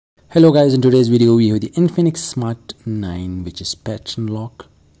Hello guys, in today's video we have the Infinix Smart 9, which is pattern lock.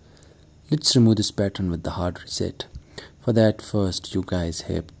 Let's remove this pattern with the hard reset. For that, first you guys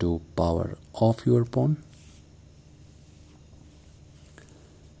have to power off your phone.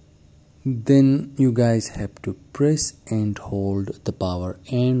 Then you guys have to press and hold the power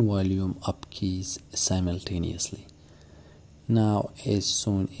and volume up keys simultaneously. Now as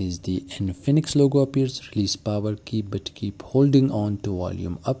soon as the Infinix logo appears, release power key, but keep holding on to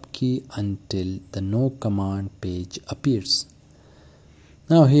volume up key until the no command page appears.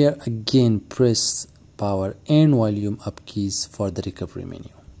 Now here again press power and volume up keys for the recovery menu.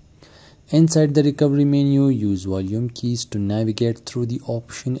 Inside the recovery menu, use volume keys to navigate through the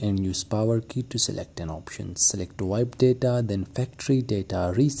option and use power key to select an option. Select wipe data, then factory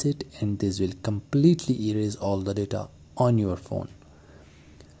data reset, and this will completely erase all the data on your phone.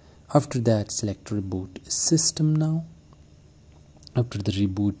 After that, select reboot system now. After the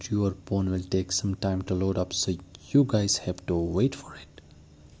reboot, your phone will take some time to load up, so you guys have to wait for it.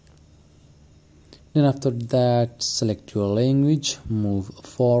 Then after that, select your language, move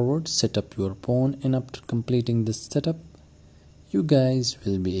forward, set up your phone, and after completing this setup, you guys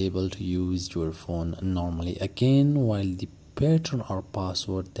will be able to use your phone normally again, while the pattern or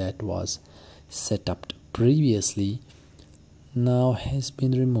password that was set up previously now has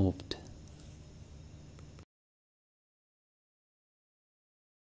been removed.